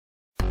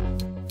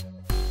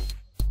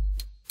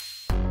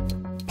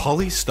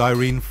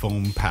Polystyrene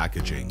foam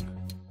packaging.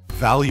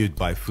 Valued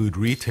by food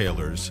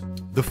retailers,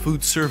 the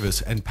food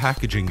service and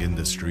packaging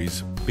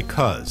industries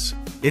because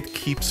it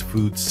keeps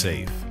food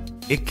safe.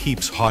 It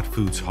keeps hot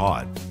foods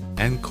hot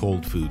and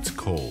cold foods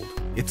cold.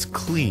 It's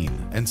clean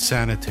and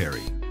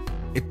sanitary.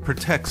 It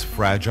protects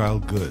fragile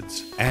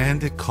goods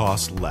and it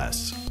costs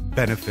less,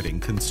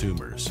 benefiting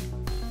consumers.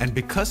 And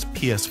because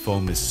PS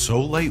foam is so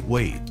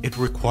lightweight, it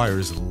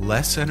requires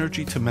less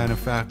energy to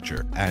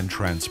manufacture and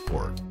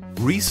transport.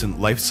 Recent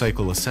life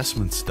cycle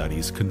assessment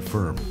studies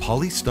confirm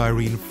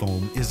polystyrene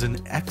foam is an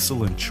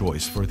excellent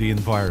choice for the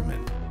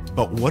environment.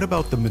 But what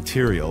about the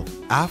material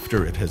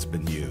after it has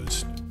been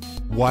used?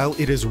 While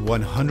it is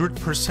 100%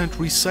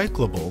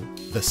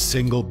 recyclable, the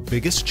single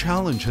biggest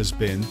challenge has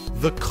been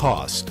the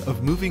cost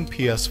of moving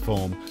PS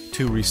foam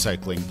to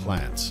recycling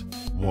plants.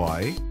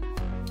 Why?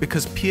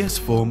 Because PS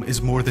foam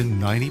is more than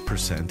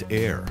 90%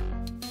 air.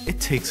 It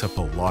takes up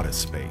a lot of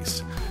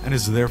space and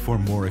is therefore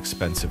more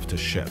expensive to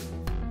ship.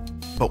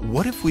 But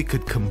what if we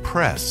could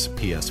compress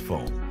PS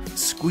foam,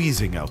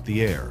 squeezing out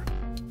the air?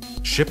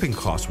 Shipping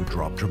costs would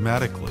drop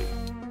dramatically.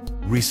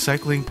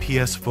 Recycling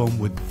PS foam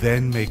would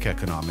then make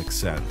economic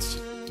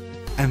sense.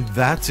 And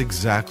that's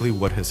exactly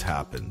what has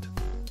happened.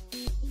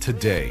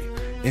 Today,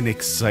 an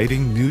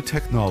exciting new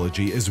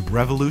technology is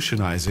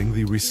revolutionizing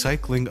the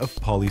recycling of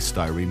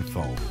polystyrene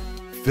foam.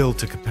 Filled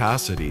to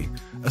capacity,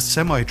 a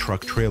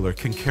semi-truck trailer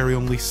can carry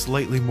only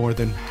slightly more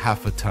than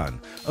half a ton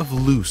of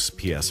loose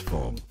PS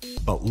foam.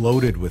 But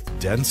loaded with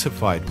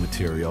densified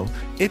material,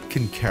 it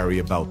can carry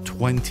about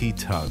 20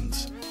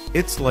 tons.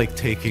 It's like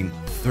taking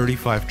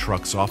 35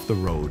 trucks off the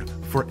road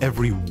for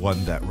every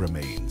one that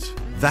remains.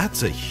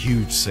 That's a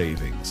huge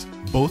savings,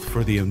 both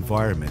for the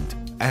environment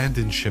and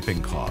in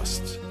shipping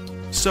costs.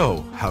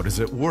 So, how does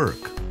it work?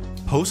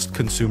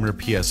 Post-consumer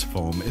PS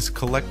foam is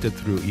collected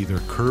through either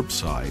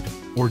curbside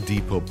or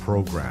depot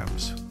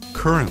programs.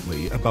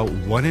 Currently, about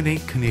 1 in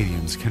 8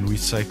 Canadians can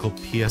recycle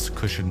PS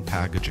cushion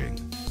packaging,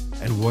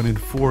 and 1 in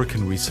 4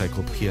 can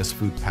recycle PS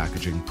food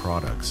packaging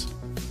products.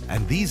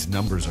 And these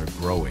numbers are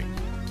growing.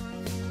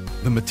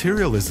 The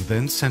material is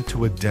then sent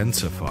to a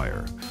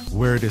densifier,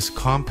 where it is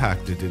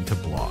compacted into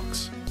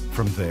blocks.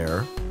 From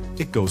there,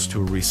 it goes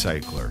to a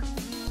recycler.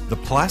 The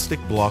plastic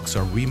blocks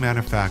are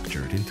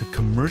remanufactured into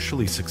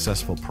commercially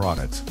successful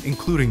products,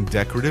 including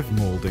decorative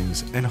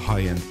moldings and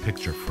high-end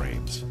picture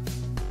frames.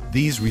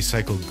 These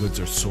recycled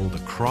goods are sold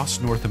across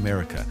North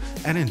America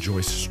and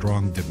enjoy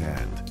strong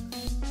demand.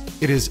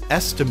 It is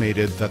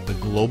estimated that the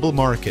global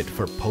market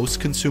for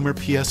post-consumer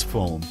PS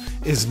foam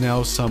is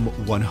now some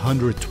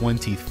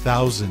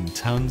 120,000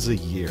 tons a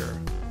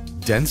year.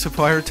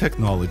 Densifier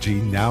technology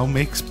now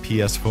makes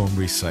PS foam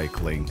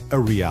recycling a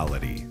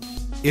reality.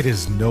 It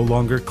is no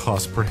longer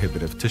cost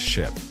prohibitive to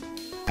ship,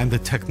 and the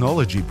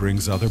technology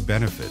brings other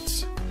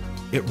benefits.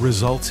 It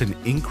results in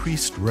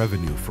increased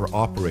revenue for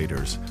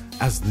operators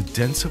as the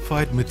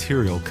densified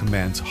material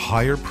commands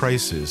higher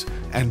prices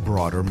and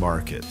broader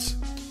markets.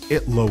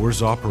 It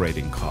lowers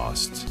operating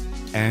costs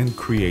and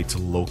creates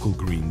local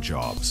green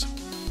jobs.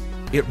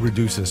 It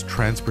reduces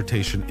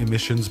transportation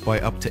emissions by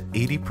up to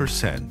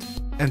 80%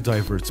 and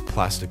diverts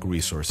plastic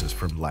resources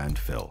from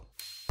landfill.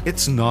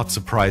 It's not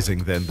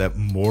surprising then that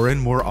more and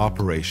more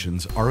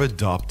operations are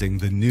adopting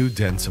the new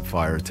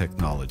densifier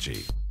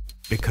technology.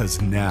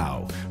 Because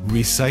now,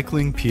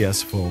 recycling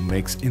PS foam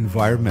makes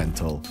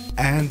environmental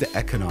and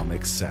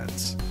economic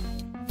sense.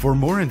 For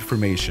more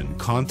information,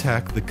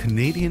 contact the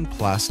Canadian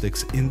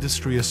Plastics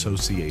Industry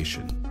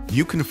Association.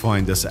 You can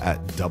find us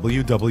at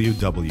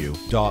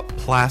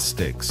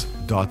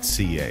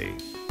www.plastics.ca.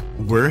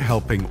 We're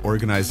helping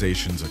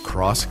organizations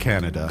across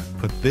Canada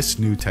put this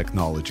new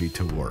technology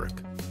to work.